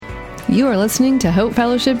You are listening to Hope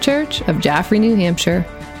Fellowship Church of Jaffrey, New Hampshire.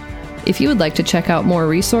 If you would like to check out more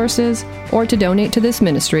resources or to donate to this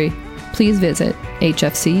ministry, please visit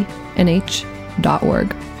hfcnh.org.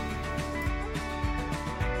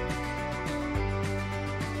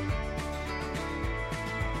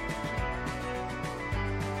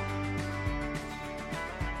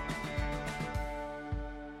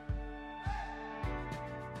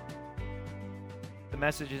 The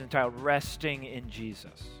message is entitled Resting in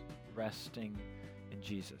Jesus. Resting in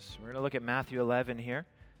Jesus. We're going to look at Matthew 11 here.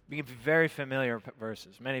 Be very familiar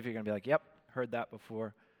verses. Many of you are going to be like, yep, heard that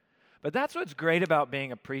before. But that's what's great about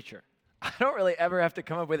being a preacher. I don't really ever have to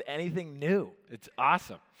come up with anything new. It's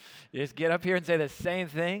awesome. You just get up here and say the same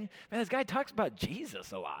thing. Man, this guy talks about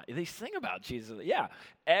Jesus a lot. They sing about Jesus. Yeah,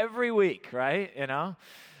 every week, right? You know,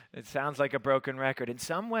 it sounds like a broken record. In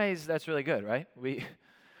some ways, that's really good, right? We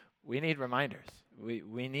need reminders.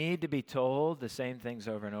 We need to be told the same things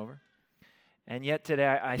over and over. And yet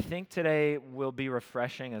today, I think today will be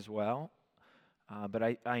refreshing as well.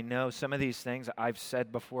 But I know some of these things I've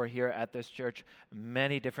said before here at this church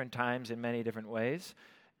many different times in many different ways.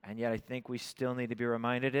 And yet I think we still need to be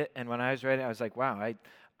reminded it. And when I was ready, I was like, wow,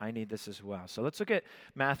 I need this as well. So let's look at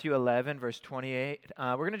Matthew 11, verse 28.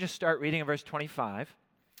 We're going to just start reading in verse 25,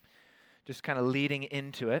 just kind of leading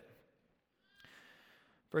into it.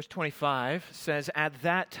 Verse 25 says, "At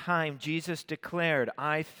that time Jesus declared,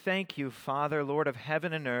 'I thank you, Father, Lord of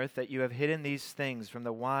heaven and earth, that you have hidden these things from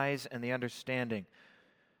the wise and the understanding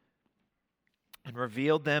and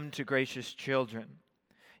revealed them to gracious children.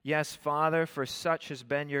 Yes, Father, for such has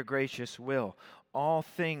been your gracious will. All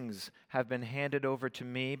things have been handed over to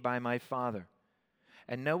me by my Father.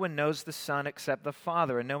 And no one knows the Son except the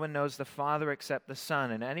Father, and no one knows the Father except the Son,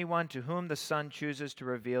 and anyone to whom the Son chooses to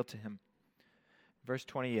reveal to him.'" Verse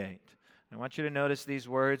 28. I want you to notice these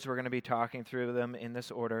words. We're going to be talking through them in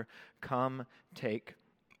this order. Come, take,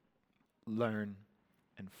 learn,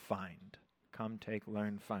 and find. Come, take,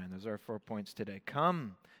 learn, find. Those are our 4 points today.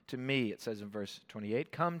 Come to me, it says in verse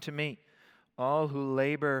 28. Come to me, all who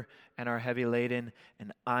labor and are heavy laden,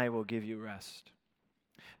 and I will give you rest.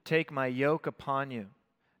 Take my yoke upon you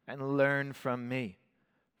and learn from me,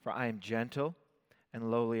 for I am gentle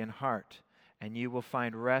and lowly in heart, and you will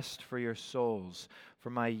find rest for your souls.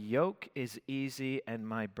 For my yoke is easy and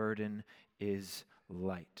my burden is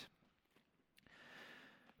light.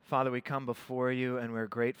 Father, we come before you and we're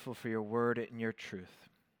grateful for your word and your truth.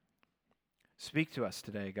 Speak to us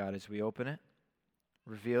today, God, as we open it.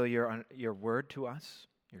 Reveal your word to us,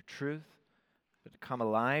 your truth. Let it come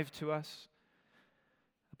alive to us.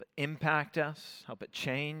 Help it impact us. Help it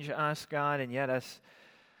change us, God, and yet us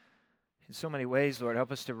in so many ways, Lord,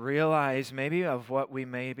 help us to realize maybe of what we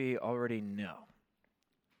maybe already know.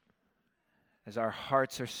 As our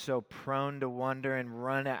hearts are so prone to wonder and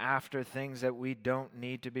run after things that we don't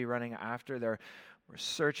need to be running after, we're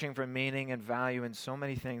searching for meaning and value in so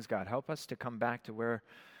many things. God, help us to come back to where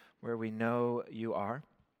we know you are,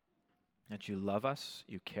 that you love us,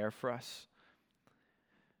 you care for us.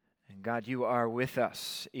 And God, you are with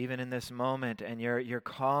us even in this moment, and you're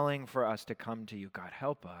calling for us to come to you. God,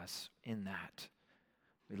 help us in that.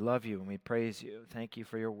 We love you and we praise you. Thank you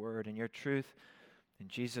for your word and your truth. In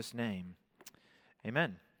Jesus' name,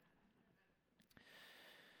 amen.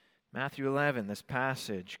 Matthew 11, this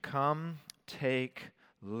passage, come, take,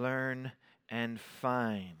 learn, and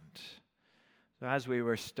find. So as we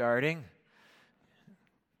were starting,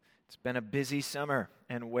 it's been a busy summer,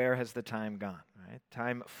 and where has the time gone? Right?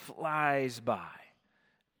 Time flies by.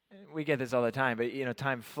 We get this all the time, but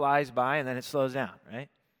time flies by and then it slows down, right?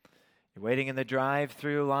 You're waiting in the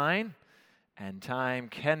drive-through line, and time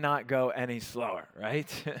cannot go any slower,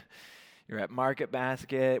 right? You're at Market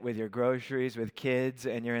Basket with your groceries, with kids,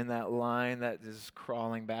 and you're in that line that is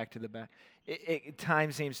crawling back to the back.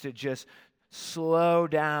 Time seems to just slow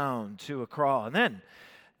down to a crawl. And then,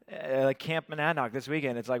 like Camp Monadnock this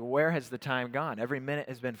weekend, it's like, where has the time gone? Every minute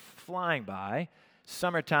has been flying by.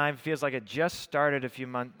 Summertime feels like it just started a few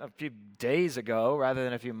days ago rather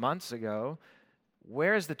than a few months ago.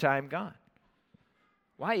 Where has the time gone?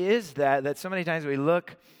 Why is that so many times we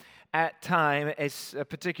look at time as a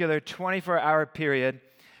particular 24-hour period,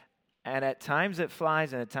 and at times it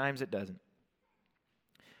flies and at times it doesn't?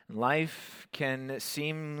 Life can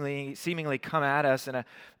seemingly come at us at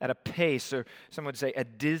a pace, or some would say a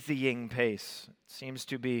dizzying pace. It seems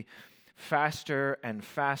to be faster and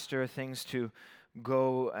faster, things to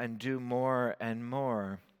go and do more and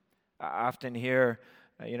more. I often hear,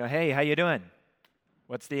 hey, how you doing?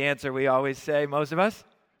 What's the answer we always say, most of us?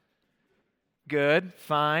 Good,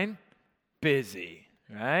 fine, busy,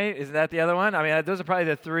 right? Isn't that the other one? I mean, those are probably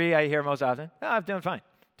the three I hear most often. Oh, I'm doing fine.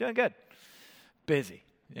 Doing good. Busy,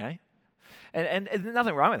 right? And there's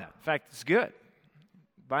nothing wrong with that. In fact, it's good.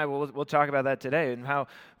 Bible, we'll talk about that today, and how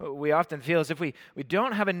we often feel as if we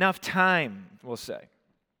don't have enough time, we'll say,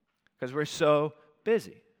 because we're so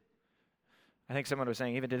busy. I think someone was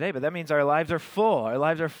saying even today, but that means our lives are full. Our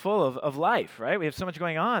lives are full of life, right? We have so much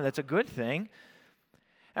going on. That's a good thing.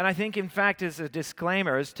 And I think, in fact, as a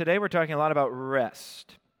disclaimer, is today we're talking a lot about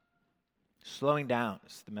rest. Slowing down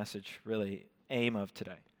is the message, really, aim of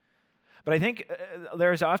today. But I think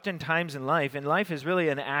there's often times in life, and life is really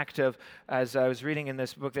an act of, as I was reading in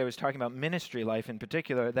this book that was talking about ministry life in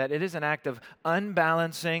particular, that it is an act of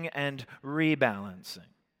unbalancing and rebalancing.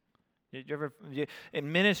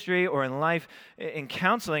 In ministry or in life, in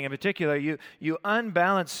counseling in particular, you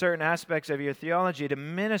unbalance certain aspects of your theology to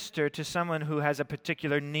minister to someone who has a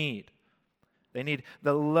particular need. They need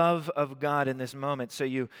the love of God in this moment, so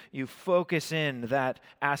you focus in that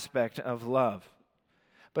aspect of love.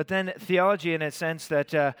 But then theology, in a sense that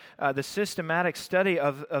the systematic study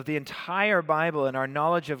of the entire Bible and our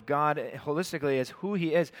knowledge of God holistically as who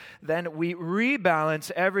He is, then we rebalance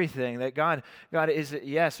everything. That God is,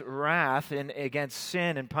 yes, wrath against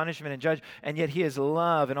sin and punishment and judge, and yet He is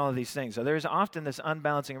love and all of these things. So there's often this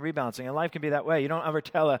unbalancing and rebalancing, and life can be that way. You don't ever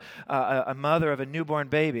tell a mother of a newborn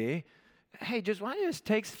baby, hey, why don't you just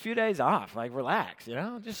take a few days off? Like, relax,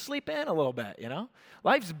 Just sleep in a little bit,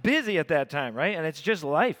 Life's busy at that time, right? And it's just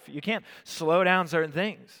life. You can't slow down certain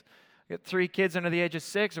things. You get 3 kids under the age of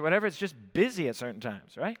 6 or whatever, it's just busy at certain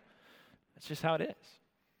times, right? That's just how it is.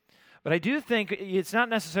 But I do think it's not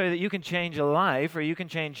necessarily that you can change a life or you can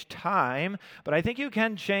change time, but I think you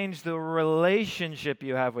can change the relationship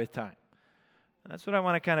you have with time. And that's what I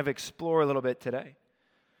want to kind of explore a little bit today.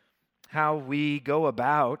 How we go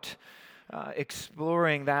about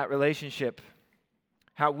exploring that relationship.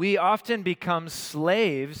 How we often become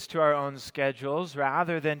slaves to our own schedules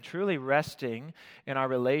rather than truly resting in our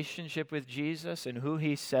relationship with Jesus and who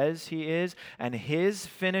He says He is and His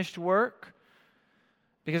finished work.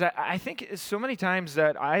 Because I think so many times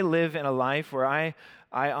that I live in a life where I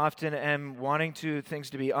often am wanting things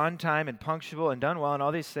to be on time and punctual and done well and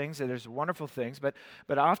all these things, and there's wonderful things, but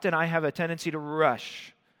often I have a tendency to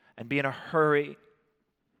rush and be in a hurry.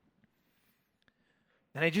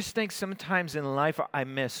 And I just think sometimes in life I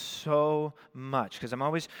miss so much because I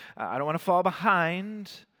don't want to fall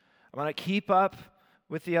behind. I want to keep up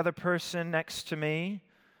with the other person next to me.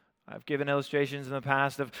 I've given illustrations in the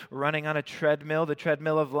past of running on a treadmill, the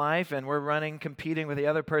treadmill of life, and we're competing with the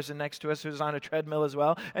other person next to us who's on a treadmill as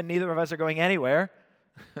well, and neither of us are going anywhere.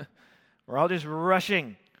 We're all just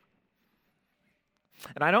rushing.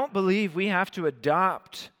 And I don't believe we have to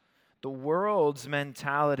adopt the world's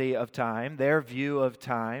mentality of time, their view of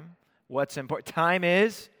time. What's important? Time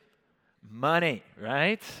is money,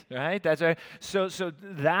 right? Right? That's right. So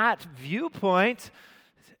that viewpoint,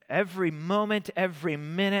 every moment, every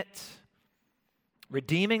minute,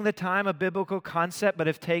 redeeming the time, a biblical concept, but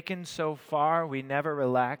if taken so far, we never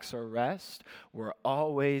relax or rest. We're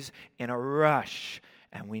always in a rush,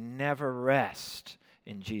 and we never rest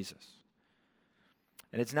in Jesus.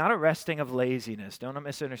 And it's not a resting of laziness. Don't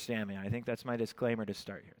misunderstand me. I think that's my disclaimer to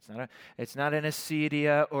start here. It's not an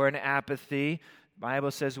acedia or an apathy. The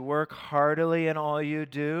Bible says, work heartily in all you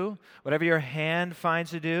do. Whatever your hand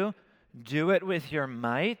finds to do, do it with your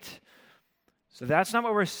might. So that's not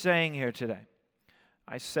what we're saying here today.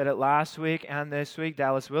 I said it last week and this week.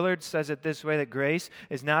 Dallas Willard says it this way, that grace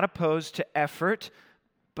is not opposed to effort,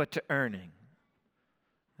 but to earning.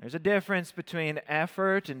 There's a difference between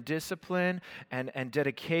effort and discipline and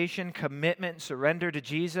dedication, commitment, surrender to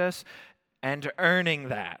Jesus, and earning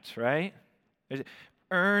that, right? There's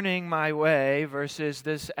earning my way versus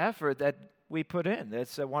this effort that we put in.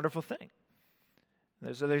 That's a wonderful thing.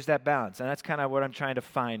 So there's that balance, and that's kind of what I'm trying to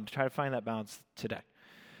find that balance today.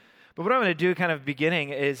 But what I'm going to do kind of beginning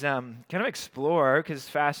is kind of explore, because it's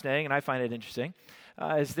fascinating and I find it interesting,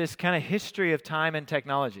 is this kind of history of time and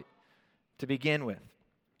technology to begin with.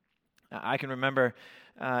 I can remember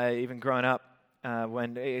even growing up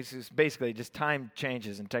when it's basically just time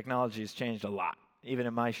changes and technology has changed a lot, even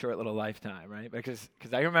in my short little lifetime, right? Because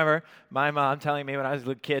I remember my mom telling me when I was a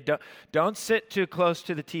little kid, don't sit too close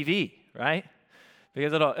to the TV, right?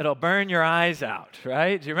 Because it'll burn your eyes out,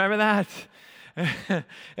 right? Do you remember that?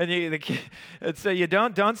 and so you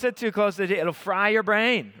don't sit too close to it. It'll fry your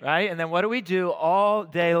brain, right? And then what do we do all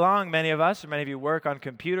day long? Many of us, or many of you work on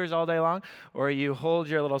computers all day long, or you hold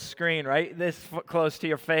your little screen right this close to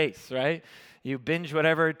your face, right? You binge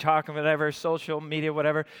whatever, talk whatever, social media,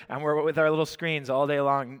 whatever, and we're with our little screens all day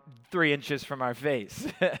long, 3 inches from our face.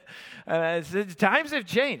 Times have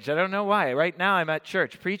changed. I don't know why. Right now I'm at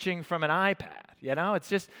church preaching from an iPad. You know, it's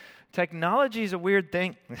just technology is a weird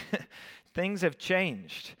thing. Things have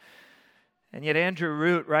changed. And yet Andrew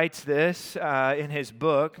Root writes this in his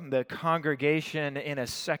book, The Congregation in a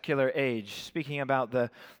Secular Age, speaking about the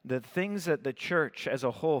things that the church as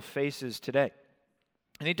a whole faces today.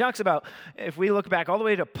 And he talks about, if we look back all the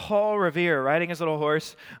way to Paul Revere riding his little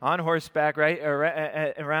horse on horseback, right,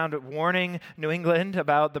 around warning New England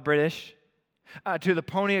about the British, to the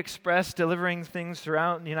Pony Express delivering things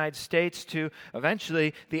throughout the United States, to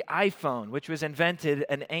eventually the iPhone, which was invented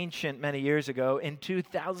an ancient many years ago in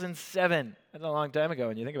 2007. That's a long time ago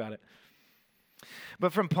when you think about it.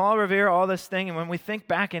 But from Paul Revere, all this thing, and when we think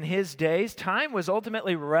back in his days, time was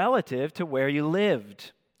ultimately relative to where you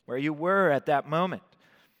lived, where you were at that moment.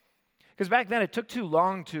 Because back then it took too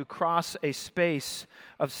long to cross a space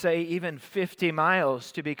of, say, even 50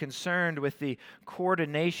 miles to be concerned with the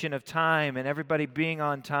coordination of time and everybody being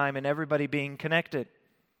on time and everybody being connected.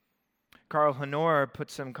 Carl Honor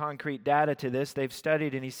put some concrete data to this. They've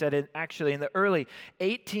studied, and he said actually in the early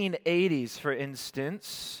 1880s, for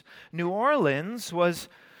instance, New Orleans was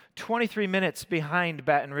 23 minutes behind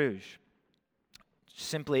Baton Rouge,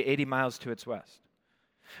 simply 80 miles to its west.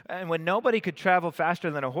 And when nobody could travel faster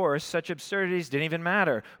than a horse, such absurdities didn't even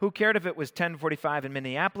matter. Who cared if it was 10:45 in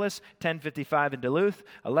Minneapolis, 10:55 in Duluth,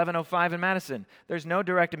 11:05 in Madison? There's no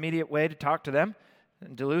direct immediate way to talk to them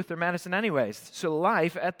in Duluth or Madison anyways. So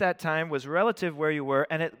life at that time was relative where you were,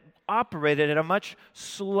 and it operated at a much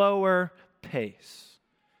slower pace.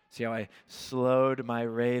 See how I slowed my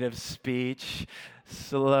rate of speech?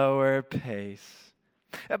 Slower pace.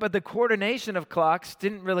 But the coordination of clocks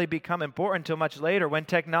didn't really become important until much later when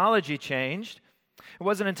technology changed. It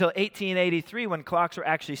wasn't until 1883 when clocks were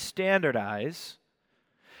actually standardized.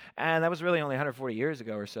 And that was really only 140 years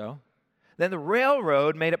ago or so. Then the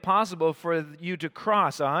railroad made it possible for you to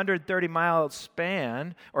cross a 130-mile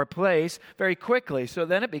span or place very quickly. So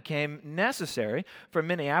then it became necessary for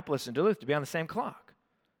Minneapolis and Duluth to be on the same clock.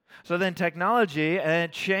 So then technology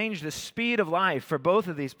changed the speed of life for both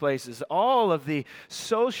of these places. All of the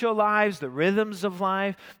social lives, the rhythms of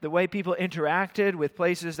life, the way people interacted with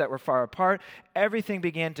places that were far apart, everything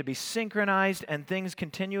began to be synchronized and things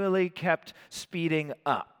continually kept speeding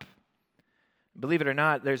up. Believe it or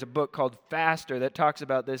not, there's a book called Faster that talks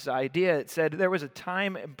about this idea. It said there was a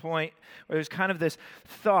time and point where there's kind of this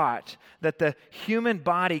thought that the human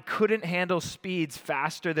body couldn't handle speeds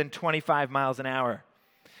faster than 25 miles an hour.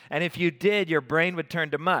 And if you did, your brain would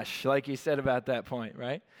turn to mush, like you said about that point,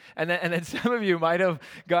 right? And then some of you might have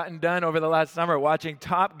gotten done over the last summer watching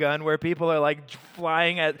Top Gun, where people are like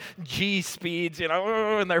flying at G speeds, you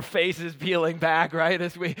know, and their faces peeling back, right?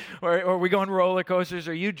 Or we go on roller coasters,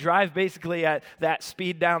 or you drive basically at that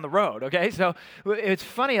speed down the road, okay? So it's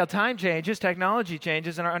funny how time changes, technology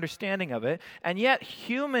changes, and our understanding of it. And yet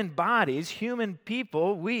human bodies, human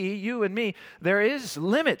people, we, you and me, there is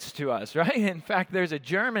limits to us, right? In fact, there's a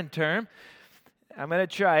German term. I'm going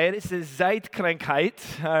to try it. It's a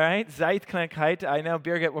Zeitkrankheit, all right? Zeitkrankheit. I know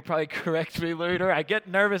Birgit will probably correct me later. I get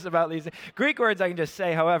nervous about these Greek words I can just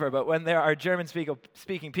say, however, but when there are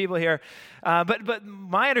German-speaking people here. But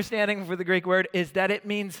my understanding for the Greek word is that it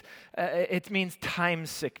means time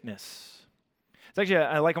sickness. It's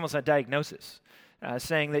actually like almost a diagnosis,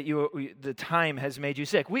 saying that the time has made you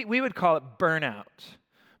sick. We would call it burnout.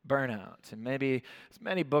 And maybe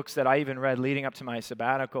many books that I even read leading up to my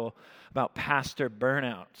sabbatical about pastor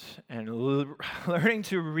burnout and learning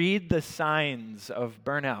to read the signs of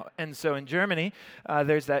burnout. And so in Germany,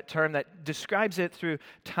 there's that term that describes it through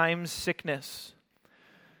time sickness.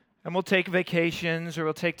 And we'll take vacations, or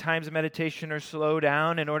we'll take times of meditation or slow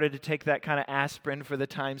down in order to take that kind of aspirin for the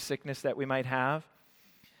time sickness that we might have.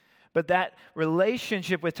 But that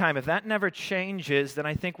relationship with time, if that never changes, then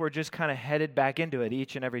I think we're just kind of headed back into it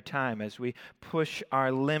each and every time as we push our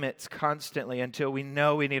limits constantly until we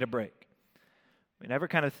know we need a break. We never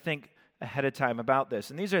kind of think ahead of time about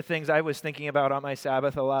this. And these are things I was thinking about on my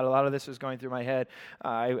Sabbath a lot. A lot of this was going through my head.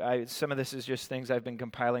 Some of this is just things I've been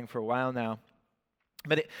compiling for a while now.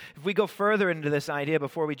 But if we go further into this idea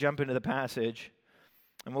before we jump into the passage,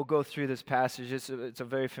 and we'll go through this passage. It's a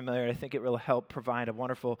very familiar. I think it will help provide a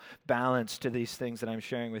wonderful balance to these things that I'm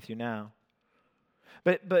sharing with you now.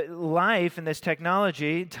 But life and this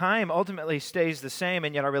technology, time ultimately stays the same,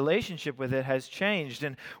 and yet our relationship with it has changed.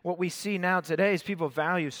 And what we see now today is people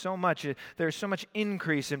value so much. There's so much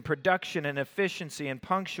increase in production and efficiency and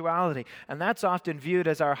punctuality, and that's often viewed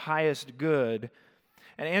as our highest good.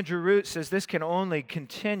 And Andrew Root says this can only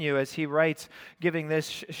continue as he writes, giving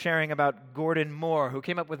this sharing about Gordon Moore, who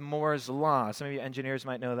came up with Moore's Law. Some of you engineers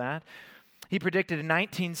might know that. He predicted in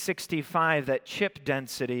 1965 that chip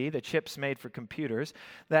density, the chips made for computers,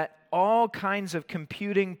 that all kinds of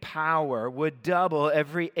computing power would double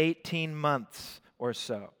every 18 months or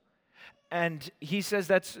so. And he says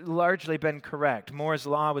that's largely been correct. Moore's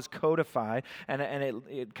law was codified, and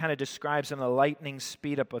it kind of describes some of the lightning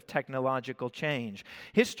speed up of technological change.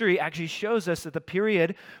 History actually shows us that the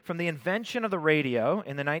period from the invention of the radio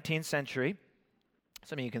in the 19th century,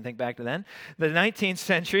 some of you can think back to then, the 19th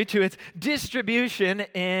century, to its distribution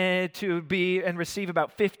to be and receive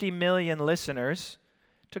about 50 million listeners,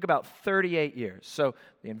 took about 38 years. So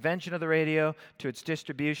the invention of the radio to its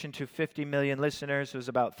distribution to 50 million listeners was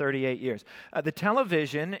about 38 years. The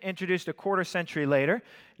television, introduced a quarter century later,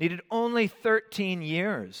 needed only 13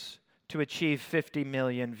 years to achieve 50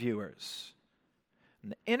 million viewers.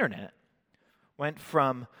 And the internet went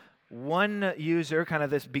from one user, kind of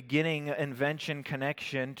this beginning invention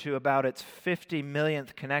connection, to about its 50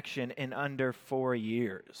 millionth connection in under 4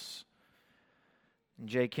 years. And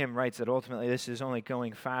J. Kim writes that ultimately this is only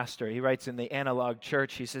going faster. He writes in The Analog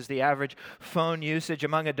Church, he says, the average phone usage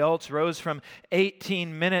among adults rose from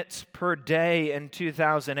 18 minutes per day in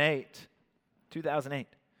 2008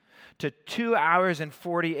 to 2 hours and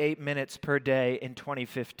 48 minutes per day in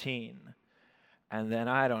 2015. And then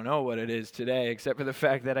I don't know what it is today, except for the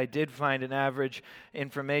fact that I did find an average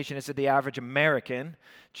information. It said the average American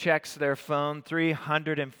checks their phone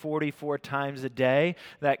 344 times a day.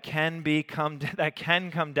 That can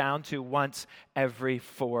come down to once every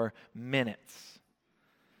 4 minutes.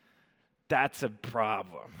 That's a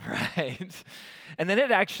problem, right? And then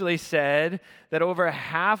it actually said that over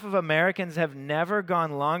half of Americans have never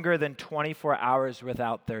gone longer than 24 hours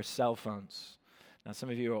without their cell phones. Now,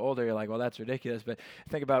 some of you are older, you're like, well, that's ridiculous. But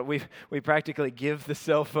think about it, we practically give the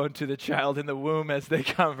cell phone to the child in the womb as they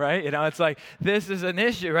come, right? You know, it's like, this is an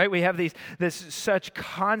issue, right? We have this such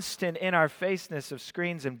constant in-our-faceness of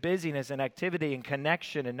screens and busyness and activity and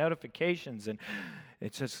connection and notifications, and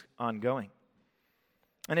it's just ongoing.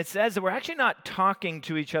 And it says that we're actually not talking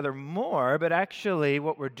to each other more, but actually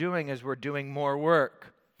what we're doing is we're doing more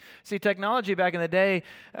work. See, technology back in the day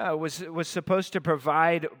was supposed to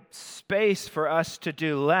provide space for us to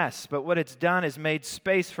do less, but what it's done is made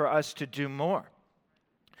space for us to do more.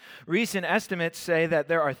 Recent estimates say that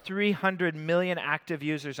there are 300 million active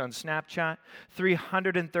users on Snapchat,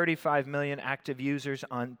 335 million active users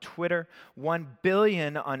on Twitter, 1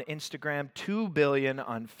 billion on Instagram, 2 billion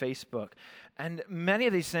on Facebook. And many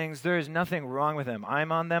of these things, there is nothing wrong with them.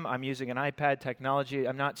 I'm on them. I'm using an iPad technology.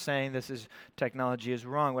 I'm not saying technology is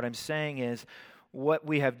wrong. What I'm saying is what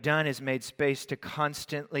we have done is made space to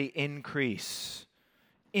constantly increase.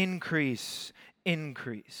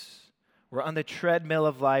 We're on the treadmill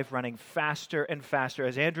of life, running faster and faster.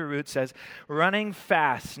 As Andrew Root says, running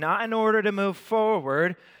fast, not in order to move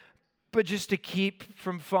forward, but just to keep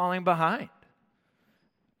from falling behind.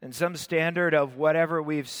 And some standard of whatever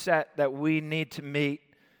we've set that we need to meet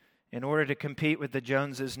in order to compete with the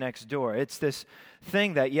Joneses next door. It's this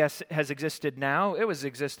thing that, yes, has existed now. It was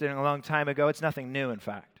existing a long time ago. It's nothing new, in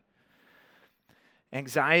fact.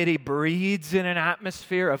 Anxiety breeds in an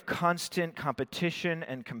atmosphere of constant competition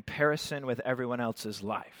and comparison with everyone else's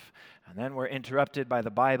life. And then we're interrupted by the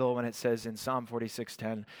Bible when it says in Psalm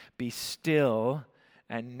 46:10, "Be still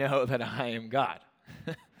and know that I am God."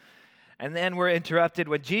 And then we're interrupted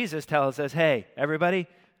when Jesus tells us, hey, everybody,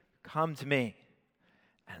 come to me,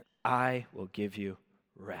 and I will give you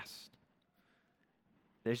rest.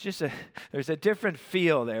 There's a different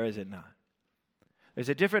feel there, is it not? There's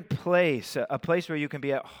a different place, a place where you can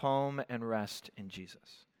be at home and rest in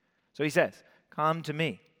Jesus. So he says, come to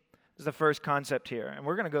me. This is the first concept here, and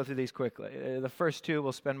we're going to go through these quickly. The first two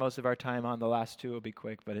we'll spend most of our time on. The last two will be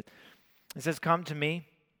quick, but it says, come to me.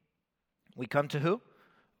 We come to who?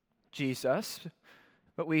 Jesus,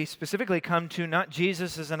 but we specifically come to not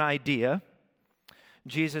Jesus as an idea,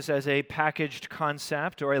 Jesus as a packaged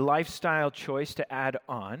concept or a lifestyle choice to add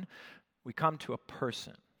on. We come to a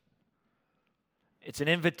person. It's an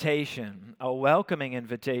invitation, a welcoming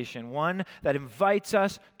invitation, one that invites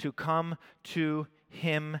us to come to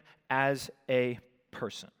him as a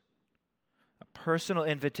person. A personal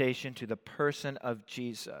invitation to the person of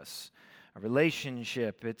Jesus. A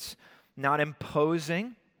relationship. It's not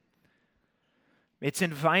imposing. It's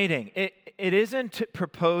inviting. It isn't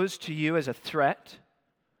proposed to you as a threat,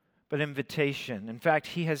 but invitation. In fact,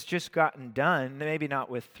 he has just gotten done, maybe not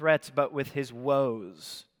with threats, but with his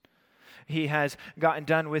woes. He has gotten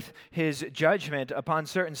done with his judgment upon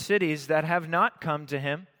certain cities that have not come to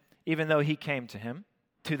him, even though he came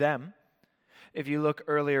to them. If you look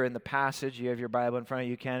earlier in the passage, you have your Bible in front of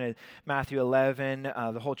you, can, Matthew 11,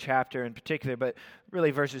 the whole chapter in particular, but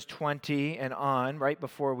really verses 20 and on, right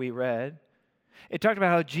before we read, It talked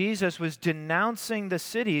about how Jesus was denouncing the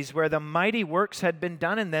cities where the mighty works had been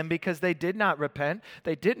done in them because they did not repent.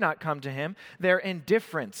 They did not come to him. Their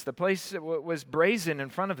indifference, the place was brazen in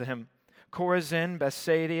front of him. Chorazin,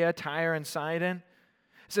 Bethsaida, Tyre, and Sidon.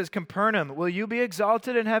 It says, Capernaum, will you be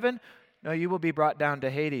exalted in heaven? No, you will be brought down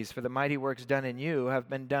to Hades, for the mighty works done in you have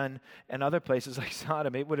been done in other places like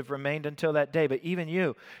Sodom. It would have remained until that day. But even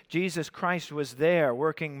you, Jesus Christ was there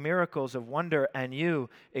working miracles of wonder, and you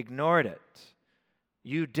ignored it.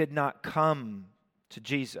 You did not come to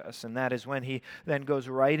Jesus. And that is when he then goes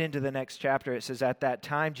right into the next chapter. It says, at that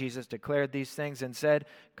time, Jesus declared these things and said,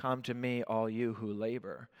 come to me, all you who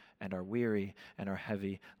labor and are weary and are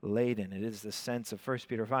heavy laden. It is the sense of 1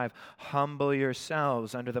 Peter 5, humble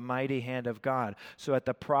yourselves under the mighty hand of God, so at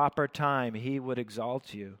the proper time he would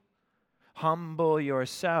exalt you. Humble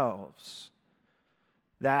yourselves.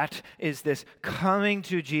 That is this coming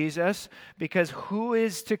to Jesus, because who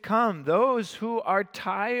is to come? Those who are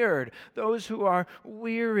tired, those who are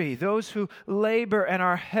weary, those who labor and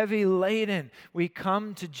are heavy laden. We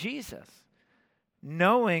come to Jesus,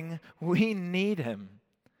 knowing we need him.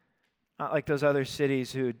 Not like those other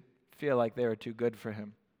cities who feel like they are too good for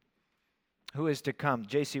him. Who is to come?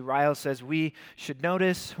 J.C. Ryle says we should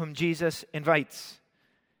notice whom Jesus invites.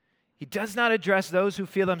 He does not address those who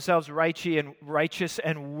feel themselves righteous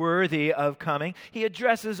and worthy of coming. He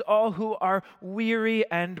addresses all who are weary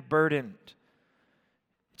and burdened.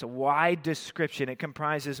 It's a wide description. It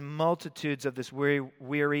comprises multitudes of this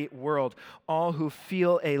weary world, all who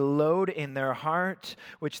feel a load in their heart,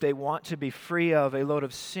 which they want to be free of, a load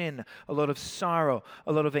of sin, a load of sorrow,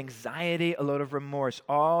 a load of anxiety, a load of remorse,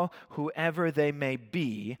 all whoever they may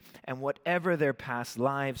be and whatever their past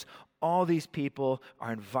lives. All these people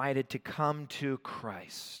are invited to come to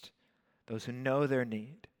Christ, those who know their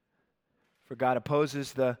need. For God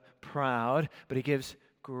opposes the proud, but he gives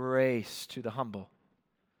grace to the humble.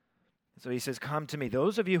 So he says, come to me.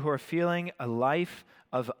 Those of you who are feeling a life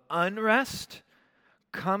of unrest,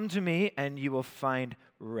 come to me and you will find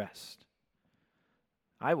rest.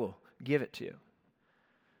 I will give it to you.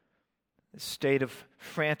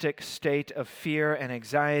 Frantic state of fear and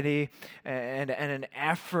anxiety and an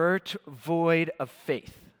effort void of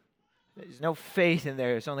faith. There's no faith in there,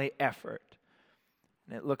 there's only effort.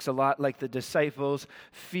 And it looks a lot like the disciples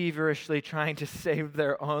feverishly trying to save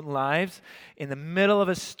their own lives in the middle of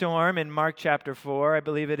a storm in Mark chapter 4, I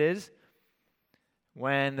believe it is.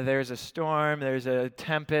 When there's a storm, there's a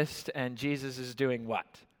tempest, and Jesus is doing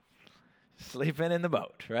what? Sleeping in the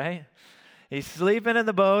boat, right? He's sleeping in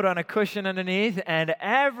the boat on a cushion underneath, and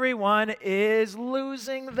everyone is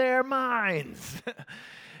losing their minds.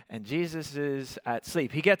 And Jesus is at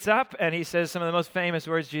sleep. He gets up and he says some of the most famous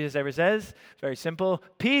words Jesus ever says. Very simple.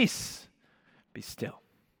 Peace, be still.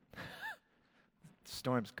 The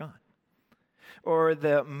storm's gone. Or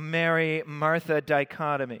the Mary-Martha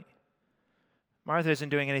dichotomy. Martha isn't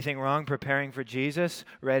doing anything wrong preparing for Jesus,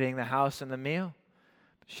 readying the house and the meal.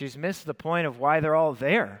 She's missed the point of why they're all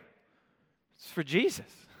there. It's for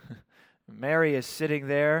Jesus. Mary is sitting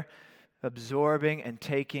there, absorbing and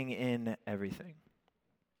taking in everything.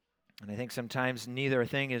 And I think sometimes neither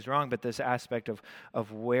thing is wrong, but this aspect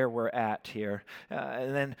of where we're at here.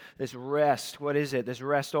 And then this rest, what is it? This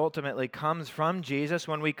rest ultimately comes from Jesus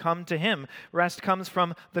when we come to him. Rest comes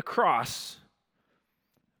from the cross.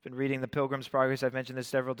 I've been reading the Pilgrim's Progress. I've mentioned this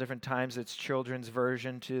several different times. It's children's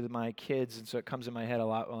version to my kids, and so it comes in my head a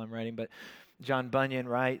lot while I'm writing. But John Bunyan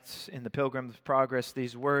writes in the Pilgrim's Progress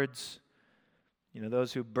these words. You know,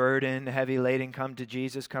 those who burden, heavy laden, come to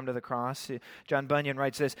Jesus, come to the cross. John Bunyan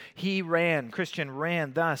writes this, Christian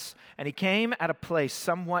ran thus, and he came at a place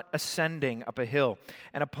somewhat ascending up a hill,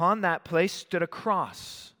 and upon that place stood a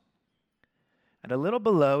cross, and a little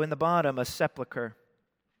below in the bottom a sepulchre,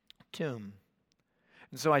 tomb.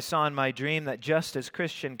 And so I saw in my dream that just as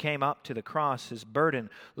Christian came up to the cross, his burden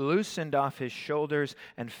loosened off his shoulders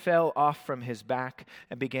and fell off from his back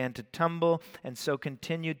and began to tumble, and so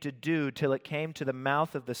continued to do till it came to the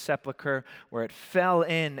mouth of the sepulchre, where it fell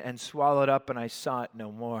in and swallowed up, and I saw it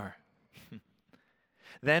no more.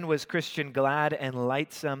 Then was Christian glad and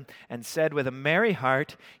lightsome, and said with a merry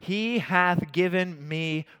heart, He hath given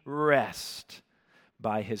me rest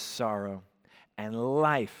by his sorrow, and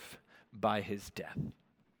life by his death.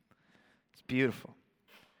 Beautiful.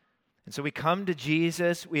 And so we come to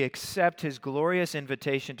Jesus, we accept his glorious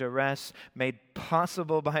invitation to rest, made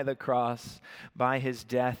possible by the cross, by his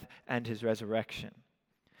death and his resurrection.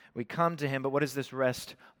 We come to him, but what does this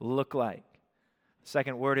rest look like? The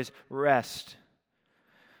second word is rest.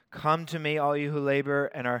 Come to me, all you who labor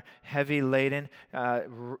and are heavy laden,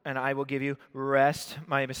 and I will give you rest.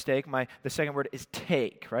 My mistake, the second word is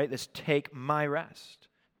take, right? This take my rest,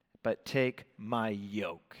 but take my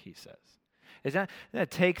yoke, he says. Is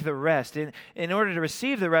that take the rest? In order to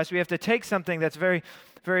receive the rest, we have to take something that's very,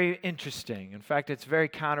 very interesting. In fact, it's very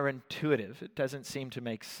counterintuitive. It doesn't seem to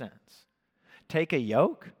make sense. Take a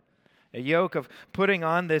yoke? A yoke of putting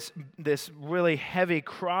on this really heavy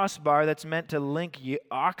crossbar that's meant to link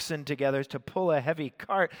oxen together to pull a heavy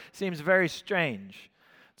cart seems very strange.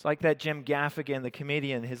 It's like that Jim Gaffigan, the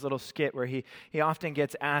comedian, his little skit where he often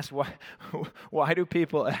gets asked, why do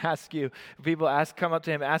people come up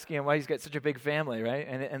to him asking him why he's got such a big family, right?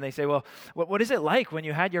 And they say, well, what is it like when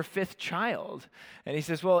you had your fifth child? And he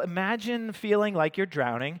says, well, imagine feeling like you're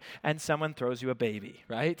drowning and someone throws you a baby,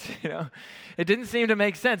 right? It didn't seem to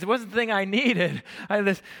make sense. It wasn't the thing I needed. I have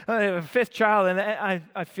this fifth child, and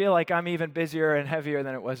I feel like I'm even busier and heavier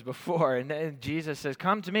than it was before. And Jesus says,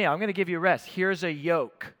 come to me. I'm going to give you rest. Here's a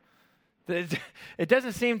yoke. It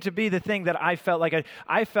doesn't seem to be the thing that I felt like.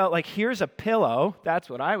 I felt like here's a pillow. That's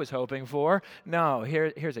what I was hoping for. No,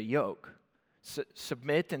 here's a yoke.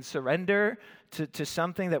 Submit and surrender to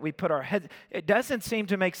something that we put our head. It doesn't seem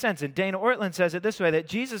to make sense. And Dane Ortlund says it this way, that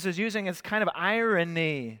Jesus is using this kind of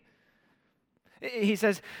irony. He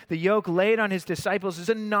says the yoke laid on his disciples is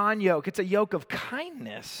a non-yoke. It's a yoke of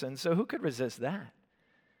kindness. And so who could resist that?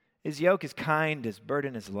 His yoke is kind, his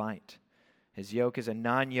burden is light. His yoke is a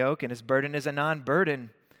non-yoke, and his burden is a non-burden.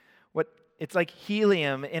 It's like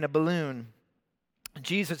helium in a balloon.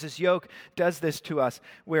 Jesus' yoke does this to us.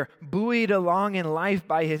 We're buoyed along in life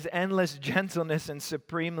by his endless gentleness and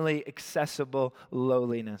supremely accessible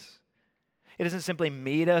lowliness. He doesn't simply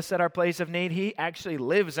meet us at our place of need. He actually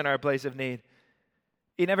lives in our place of need.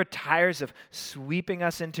 He never tires of sweeping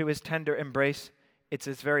us into his tender embrace. It's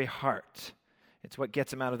his very heart. It's what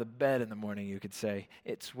gets him out of the bed in the morning, you could say.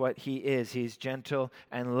 It's what he is. He's gentle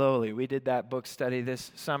and lowly. We did that book study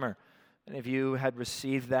this summer. And if you had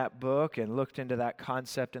received that book and looked into that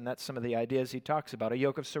concept, and that's some of the ideas he talks about, a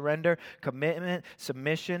yoke of surrender, commitment,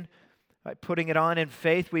 submission, by putting it on in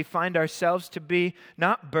faith, we find ourselves to be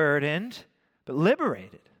not burdened, but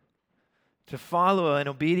liberated, to follow in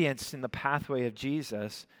obedience in the pathway of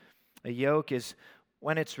Jesus. A yoke is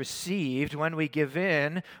when it's received, when we give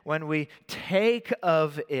in, when we take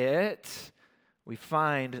of it, we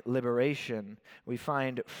find liberation, we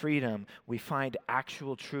find freedom, we find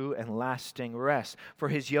actual, true, and lasting rest. For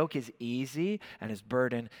his yoke is easy and his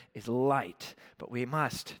burden is light, but we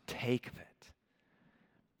must take of it.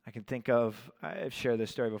 I can think of, I've shared this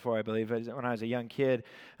story before, I believe, when I was a young kid,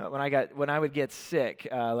 when I would get sick,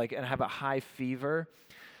 and have a high fever.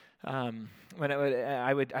 I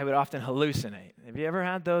would often hallucinate. Have you ever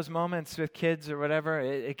had those moments with kids or whatever?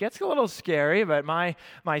 It gets a little scary, but my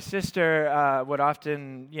sister would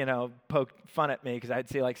often, poke fun at me because I'd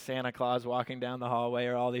see like Santa Claus walking down the hallway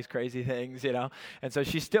or all these crazy things, And so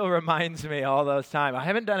she still reminds me all those times. I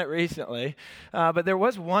haven't done it recently, but there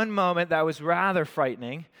was one moment that was rather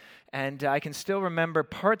frightening. And I can still remember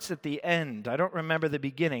parts at the end. I don't remember the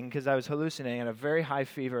beginning because I was hallucinating, had a very high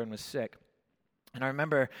fever and was sick. And I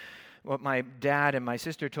remember what my dad and my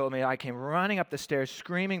sister told me. I came running up the stairs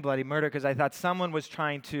screaming bloody murder because I thought someone was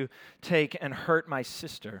trying to take and hurt my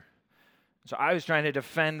sister. So I was trying to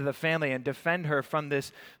defend the family and defend her from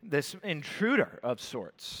this intruder of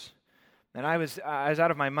sorts. And I was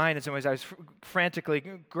out of my mind in some ways. I was frantically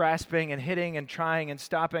grasping and hitting and trying and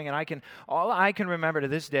stopping. And all I can remember to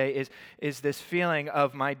this day is this feeling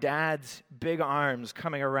of my dad's big arms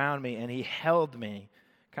coming around me, and he held me.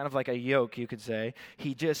 Kind of like a yoke, you could say.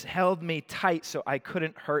 He just held me tight so I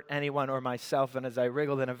couldn't hurt anyone or myself. And as I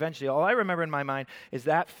wriggled, and eventually all I remember in my mind is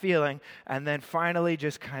that feeling, and then finally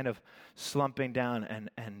just kind of slumping down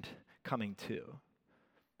and coming to.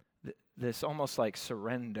 This almost like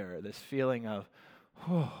surrender, this feeling of,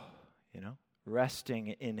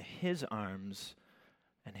 resting in his arms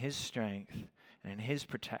and his strength and in his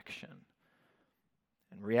protection.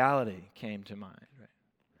 And reality came to mind, right?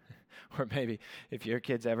 Or maybe if your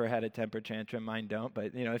kids ever had a temper tantrum, mine don't,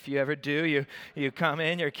 but if you ever do, you come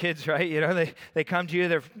in, your kids, right, they come to you,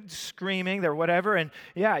 they're screaming, they're whatever, and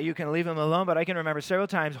yeah, you can leave them alone, but I can remember several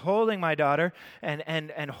times holding my daughter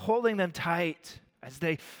and holding them tight as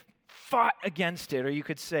they fought against it, or you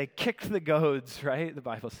could say kicked the goads, right, the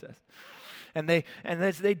Bible says. And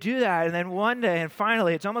as they do that, and then one day, and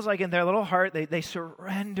finally, it's almost like in their little heart, they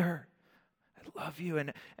surrender. I love you,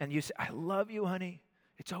 and you say, I love you, honey.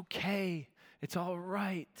 It's okay. It's all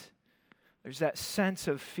right. There's that sense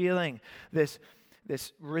of feeling this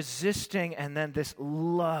resisting and then this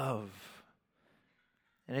love.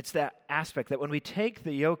 And it's that aspect that when we take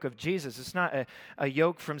the yoke of Jesus, it's not a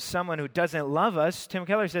yoke from someone who doesn't love us. Tim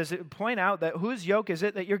Keller says, point out that whose yoke is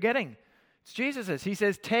it that you're getting? It's Jesus's. He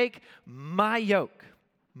says, take my yoke.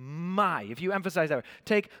 If you emphasize that word,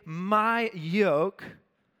 take my yoke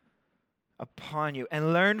upon you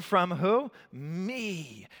and learn from who?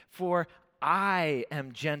 Me. For I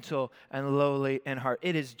am gentle and lowly in heart.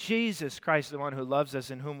 It is Jesus Christ, the one who loves us,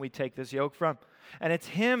 in whom we take this yoke from. And it's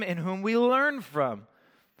him in whom we learn from.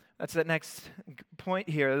 That's the next point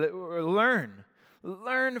here. Learn.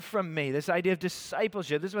 Learn from me. This idea of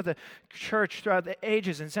discipleship. This is what the church throughout the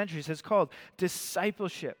ages and centuries has called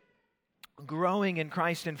discipleship. Growing in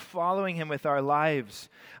Christ and following him with our lives.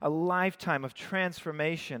 A lifetime of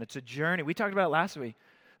transformation. It's a journey. We talked about it last week.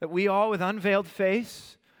 That we all with unveiled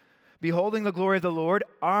face, beholding the glory of the Lord,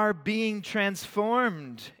 are being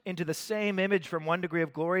transformed into the same image from one degree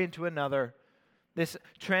of glory into another. This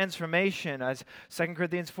transformation, as 2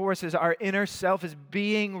 Corinthians 4 says, our inner self is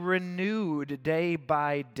being renewed day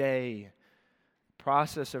by day.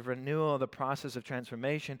 Process of renewal, the process of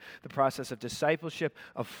transformation, the process of discipleship,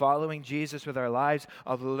 of following Jesus with our lives,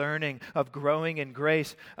 of learning, of growing in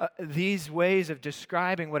grace. These ways of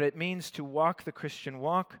describing what it means to walk the Christian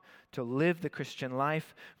walk, to live the Christian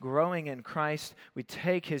life, growing in Christ, we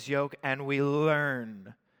take his yoke and we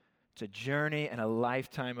learn. It's a journey and a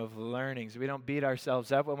lifetime of learnings. We don't beat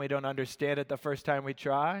ourselves up when we don't understand it the first time we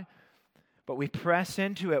try. But we press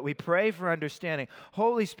into it. We pray for understanding.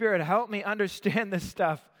 Holy Spirit, help me understand this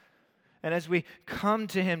stuff. And as we come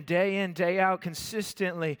to him day in, day out,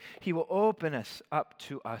 consistently, he will open us up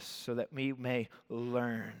to us so that we may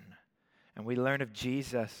learn. And we learn of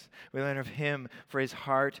Jesus. We learn of him, for his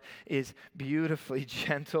heart is beautifully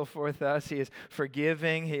gentle with us. He is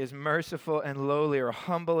forgiving. He is merciful and lowly, or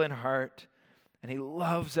humble in heart. And he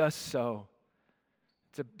loves us so.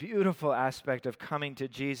 It's a beautiful aspect of coming to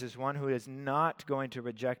Jesus, one who is not going to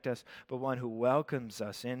reject us, but one who welcomes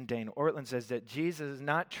us in. Dane Ortlund says that Jesus is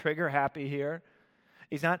not trigger happy here.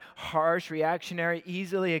 He's not harsh, reactionary,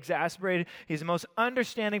 easily exasperated. He's the most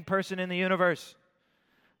understanding person in the universe.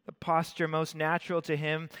 The posture most natural to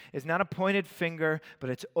him is not a pointed finger, but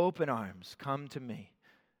it's open arms. Come to me,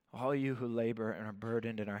 all you who labor and are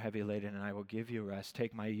burdened and are heavy laden, and I will give you rest.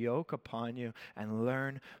 Take my yoke upon you and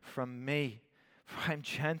learn from me. For I'm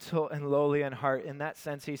gentle and lowly in heart. In that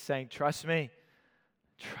sense, he's saying, trust me.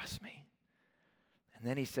 Trust me. And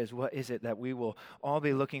then he says, what is it that we will all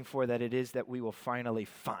be looking for, that it is that we will finally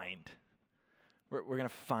find? We're going to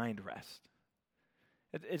find rest.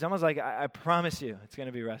 It's almost like, I promise you, it's going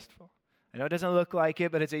to be restful. I know it doesn't look like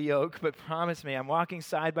it, but it's a yoke. But promise me, I'm walking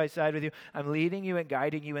side by side with you. I'm leading you and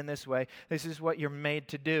guiding you in this way. This is what you're made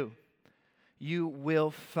to do. You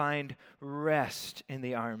will find rest in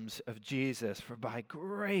the arms of Jesus. For by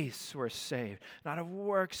grace we're saved, not of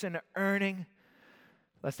works and earning,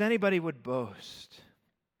 lest anybody would boast.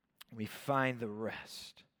 We find the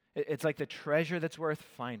rest. It's like the treasure that's worth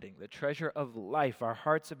finding, the treasure of life. Our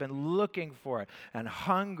hearts have been looking for it and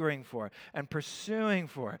hungering for it and pursuing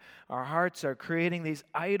for it. Our hearts are creating these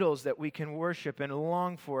idols that we can worship and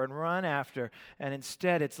long for and run after. And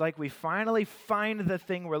instead, it's like we finally find the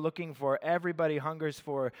thing we're looking for, everybody hungers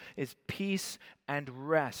for, is peace and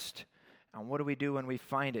rest. And what do we do when we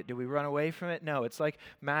find it? Do we run away from it? No. It's like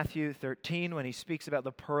Matthew 13 when he speaks about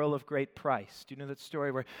the pearl of great price. Do you know that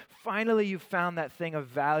story where finally you found that thing of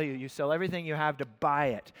value? You sell everything you have to buy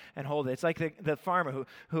it and hold it. It's like the farmer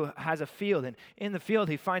who has a field, and in the field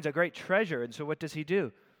he finds a great treasure. And so what does he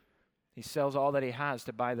do? He sells all that he has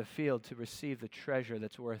to buy the field to receive the treasure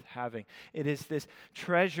that's worth having. It is this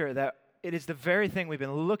treasure that it is the very thing we've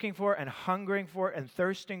been looking for and hungering for and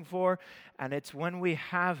thirsting for. And it's when we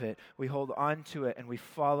have it, we hold on to it and we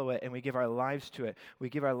follow it and we give our lives to it. We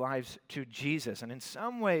give our lives to Jesus. And in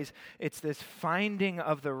some ways, it's this finding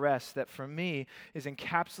of the rest that for me is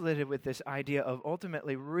encapsulated with this idea of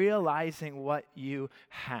ultimately realizing what you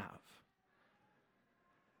have.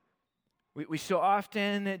 We so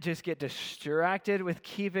often just get distracted with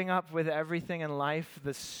keeping up with everything in life,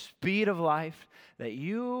 the speed of life, that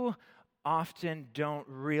you often don't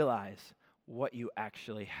realize what you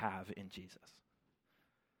actually have in Jesus.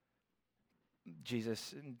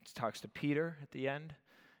 Jesus talks to Peter at the end.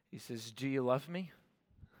 He says, do you love me?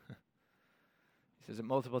 He says it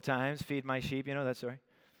multiple times, feed my sheep, you know that story.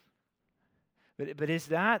 But is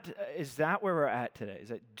that where we're at today? Is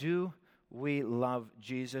that do we love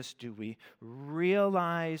Jesus? Do we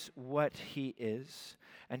realize what he is?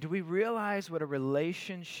 And do we realize what a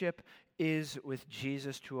relationship is with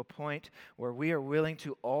Jesus to a point where we are willing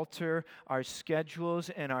to alter our schedules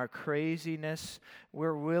and our craziness?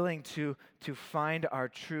 We're willing to find our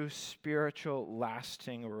true spiritual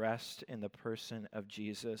lasting rest in the person of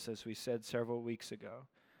Jesus, as we said several weeks ago.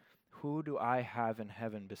 Who do I have in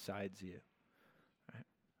heaven besides you?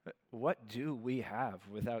 Right? What do we have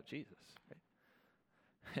without Jesus?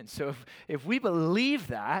 Right? And so if we believe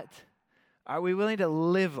that, are we willing to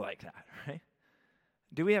live like that, right?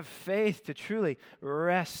 Do we have faith to truly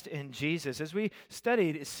rest in Jesus? As we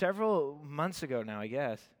studied several months ago now, I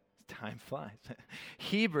guess, time flies.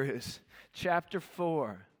 Hebrews chapter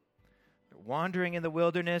 4. Wandering in the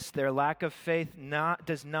wilderness, their lack of faith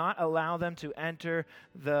does not allow them to enter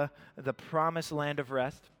the promised land of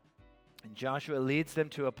rest. And Joshua leads them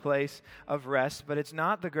to a place of rest, but it's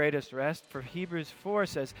not the greatest rest. For Hebrews 4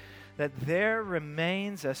 says that there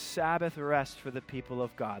remains a Sabbath rest for the people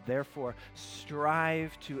of God. Therefore,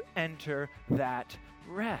 strive to enter that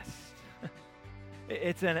rest.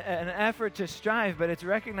 It's an effort to strive, but it's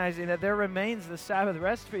recognizing that there remains the Sabbath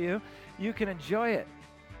rest for you. You can enjoy it.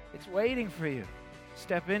 It's waiting for you.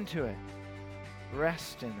 Step into it.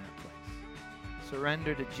 Rest in that place.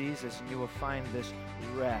 Surrender to Jesus, and you will find this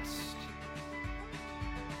rest